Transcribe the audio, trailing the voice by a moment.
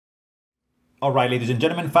Alright, ladies and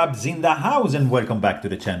gentlemen, Fabs in the house, and welcome back to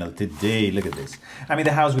the channel. Today, look at this. I'm in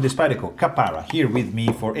the house with the Spyderco Kapara. Here with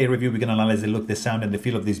me for a review, we're going to analyze the look, the sound, and the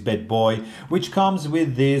feel of this bad boy, which comes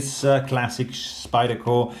with this classic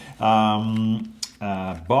Spyderco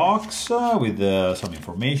box with some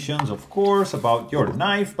informations, of course, about your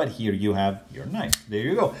knife. But here you have your knife. There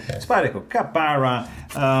you go. Spyderco Kapara.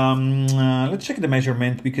 Let's check the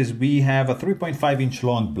measurement, because we have a 3.5-inch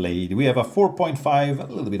long blade. We have a 4.5,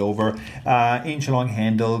 a little bit over, inch long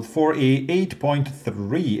handle for a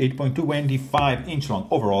 8.25 inch long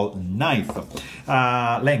overall knife.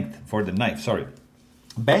 Length for the knife, sorry.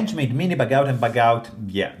 Benchmade mini bag out and bag out.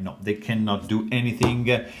 Yeah, no, they cannot do anything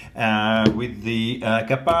with the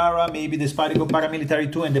Kapara. Maybe the Spyderco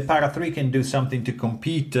Paramilitary 2 and the Para 3 can do something to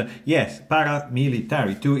compete. Yes,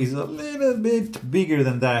 Paramilitary 2 is a little bit bigger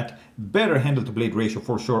than that. Better handle to blade ratio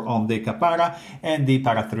for sure on the Kapara, and the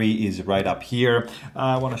Para 3 is right up here.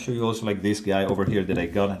 I want to show you also like this guy over here that I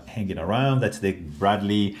got hanging around. That's the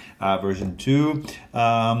Bradley version 2.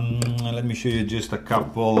 Let me show you just a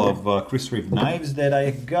couple of Chris Reeve knives that I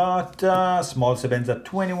got. Small Sebenza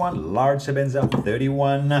 21, large Sebenza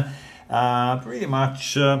 31. Pretty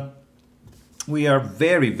much we are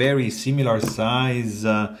very similar size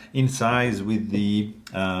in size with the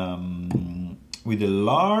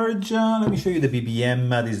large. Let me show you the BBM.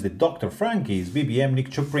 This is the Dr. Frankie's BBM, Nick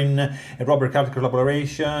Choprin, a Robert Carter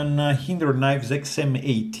collaboration, Hinder Knives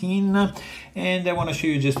XM18. And I want to show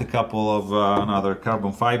you just a couple of another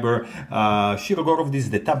carbon fiber. Shirogorov, this is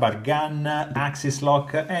the Tabargan axis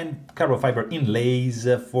lock, and carbon fiber inlays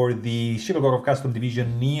for the Shirogorov Custom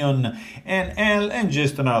Division Neon NL, and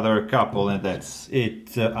just another couple, and that's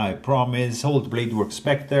it, I promise. Hold blade work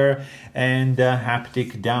Spectre, and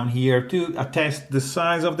haptic down here to attest the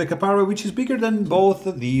size of the Kapara, which is bigger than both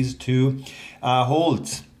of these two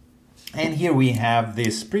holds. And here we have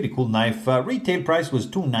this pretty cool knife. Retail price was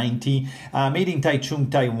 $290. Made in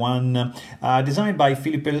Taichung, Taiwan. Designed by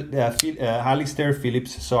Alistair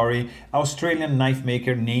Phillips, sorry. Australian knife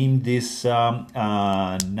maker. Named this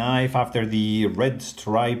knife after the red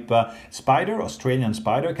stripe spider, Australian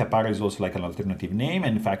spider. Kapara is also like an alternative name.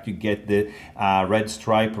 And in fact, you get the red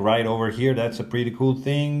stripe right over here. That's a pretty cool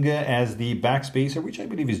thing, as the backspacer, which I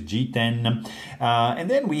believe is G10. And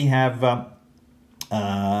then we have a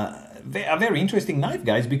very interesting knife,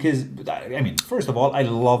 guys, because I mean, first of all, I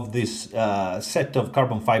love this set of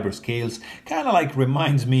carbon fiber scales. Kind of like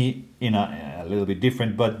reminds me, a little bit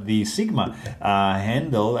different, but the Sigma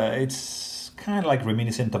handle, it's kind of like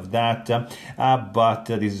reminiscent of that, but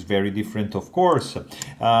this is very different, of course.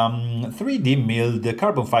 3D milled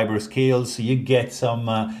carbon fiber scales. You get some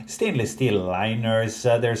stainless steel liners.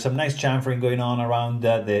 There's some nice chamfering going on around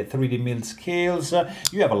the 3D milled scales.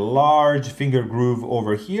 You have a large finger groove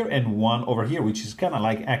over here and one over here, which is kind of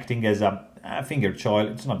like acting as a finger choil.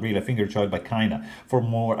 It's not really a finger choil, but kinda, for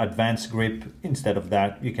more advanced grip. Instead of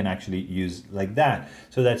that, you can actually use like that.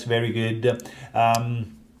 So that's very good.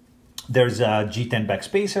 There's a G10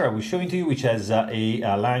 backspacer I was showing to you, which has a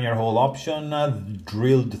lanyard hole option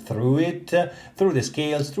drilled through it, through the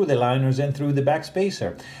scales, through the liners, and through the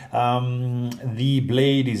backspacer. The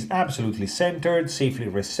blade is absolutely centered, safely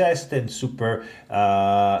recessed, and super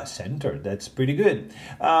centered. That's pretty good.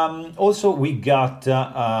 Also, we got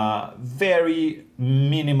very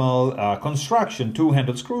minimal construction. 2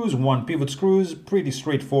 handle screws, 1 pivot screws, pretty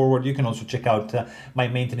straightforward. You can also check out my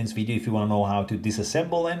maintenance video if you want to know how to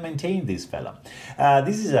disassemble and maintain this fella.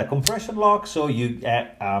 This is a compression lock, so you're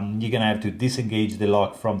gonna have to disengage the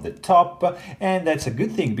lock from the top, and that's a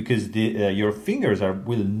good thing, because your fingers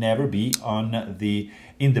will never be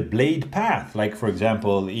in the blade path. Like, for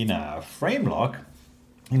example, in a frame lock,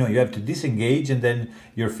 you have to disengage, and then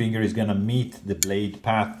your finger is gonna meet the blade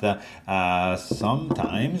path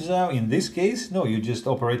sometimes. In this case, no, you're just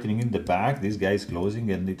operating in the back. This guy is closing,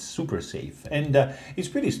 and it's super safe, and it's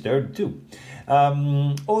pretty sturdy too.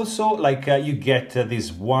 Also, like you get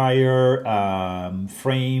this wire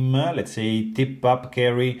frame, let's say tip up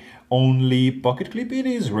carry only pocket clip. It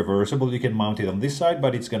is reversible. You can mount it on this side,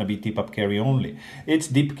 but it's going to be tip up carry only. It's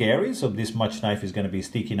dip carry, so this much knife is going to be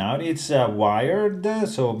sticking out. It's wired,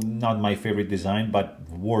 so not my favorite design, but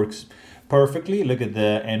works perfectly. Look at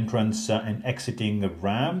the entrance and exiting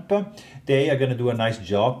ramp. They are going to do a nice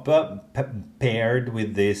job paired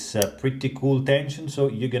with this pretty cool tension, so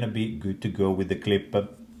you're going to be good to go with the clip.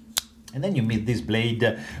 And then you meet this blade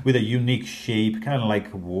with a unique shape, kind of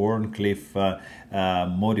like Warncliffe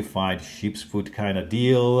modified ship's foot kind of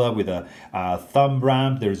deal, with a thumb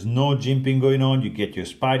ramp. There's no jimping going on. You get your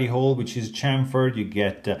Spidey hole, which is chamfered. You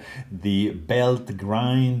get the belt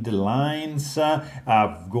grind lines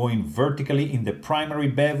going vertically in the primary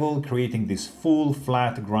bevel, creating this full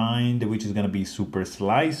flat grind, which is going to be super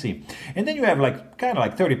slicey. And then you have like kind of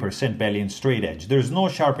like 30% belly and straight edge. There's no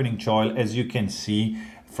sharpening choil, as you can see.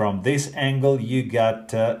 From this angle, you got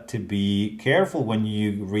to be careful when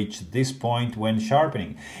you reach this point when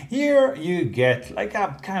sharpening. Here you get like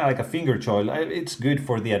a kind of like a finger choil. It's good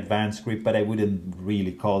for the advanced grip, but I wouldn't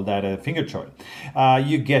really call that a finger choil.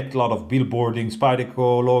 You get a lot of billboarding,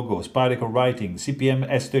 Spyderco logo, Spyderco writing, CPM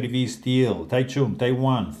S30V steel, Taichung,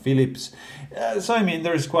 Taiwan, Philips. So I mean,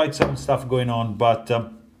 there's quite some stuff going on, but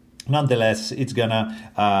nonetheless, it's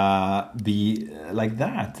gonna be like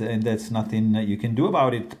that, and that's nothing you can do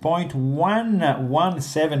about it.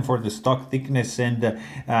 0.117 for the stock thickness, and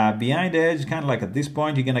behind the edge, kind of like at this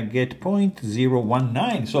point, you're gonna get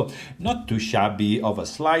 0.019. So not too shabby of a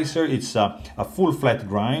slicer. It's a full flat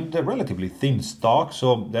grind, a relatively thin stock,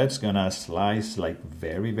 so that's gonna slice like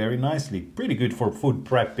very, very nicely. Pretty good for food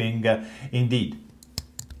prepping, indeed.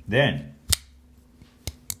 Then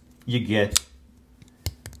you get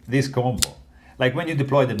this combo. Like when you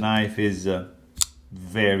deploy the knife is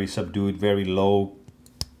very subdued, very low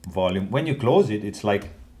volume. When you close it, it's like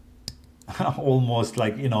almost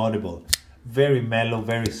like inaudible. Very mellow,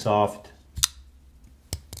 very soft.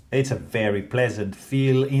 It's a very pleasant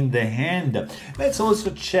feel in the hand. Let's also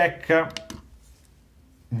check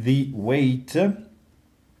the weight,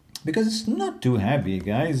 because it's not too heavy,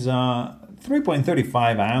 guys.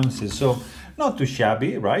 3.35 ounces, so not too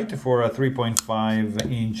shabby, right? For a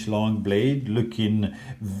 3.5-inch long blade, looking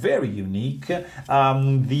very unique. The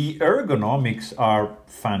ergonomics are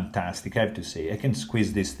fantastic, I have to say. I can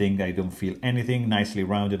squeeze this thing, I don't feel anything. Nicely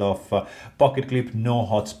rounded off pocket clip, no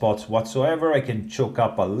hot spots whatsoever. I can choke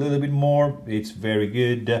up a little bit more. It's very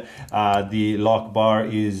good. The lock bar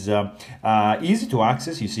is easy to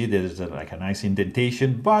access. You see there's like a nice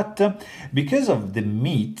indentation, but because of the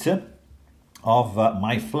meat of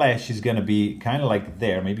my flesh is going to be kind of like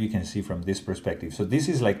there. Maybe you can see from this perspective. So this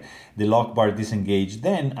is like the lock bar disengaged.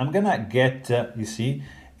 Then I'm gonna get, you see,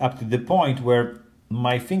 up to the point where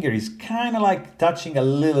my finger is kind of like touching a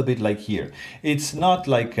little bit like here. It's not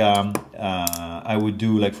like I would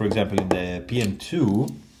do, like for example in the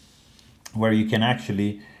PM2, where you can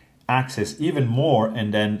actually access even more,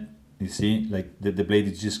 and then you see, like the blade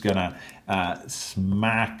is just gonna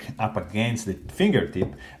smack up against the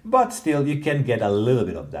fingertip, but still you can get a little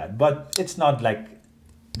bit of that. But it's not like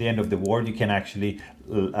the end of the world. You can actually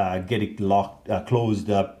get it locked, closed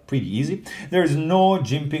up pretty easy. There's no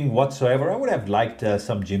jimping whatsoever. I would have liked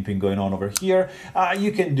some jimping going on over here.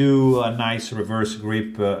 You can do a nice reverse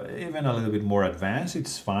grip, even a little bit more advanced.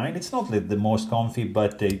 It's fine. It's not the most comfy,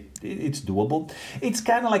 but it's doable. It's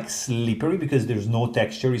kind of like slippery because there's no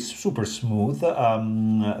texture. It's super smooth,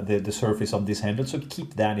 the surface of this handle, so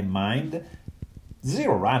keep that in mind.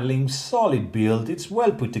 Zero rattling, solid build, it's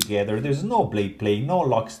well put together. There's no blade play, no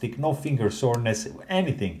lock stick, no finger soreness,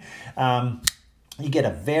 anything. You get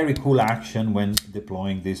a very cool action when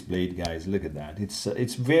deploying this blade, guys. Look at that.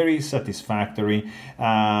 It's very satisfactory.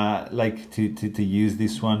 Like to use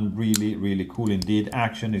this one, really, really cool indeed.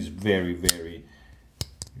 Action is very, very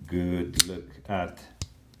good. Look at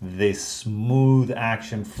this smooth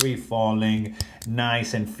action, free falling,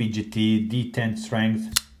 nice and fidgety, D10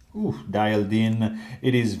 strength. Ooh, dialed in.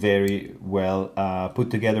 It is very well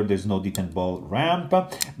put together. There's no D10 ball ramp,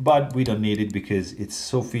 but we don't need it because it's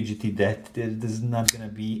so fidgety that there's not gonna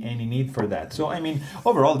be any need for that. So I mean,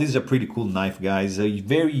 overall, this is a pretty cool knife, guys. A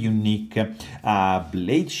very unique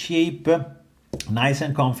blade shape. Nice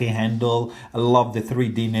and comfy handle. I love the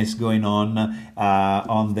 3D-ness going on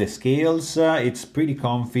the scales. It's pretty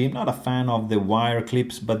comfy. I'm not a fan of the wire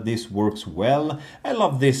clips, but this works well. I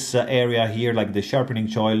love this area here, like the sharpening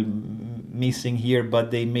choil missing here, but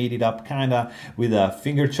they made it up kind of with a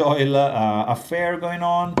finger choil affair going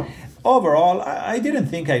on. Overall, I didn't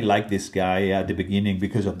think I liked this guy at the beginning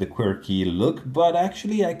because of the quirky look, but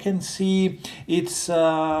actually I can see its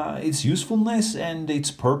usefulness and its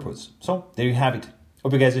purpose. So there you have it.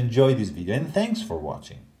 Hope you guys enjoyed this video, and thanks for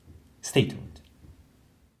watching. Stay tuned.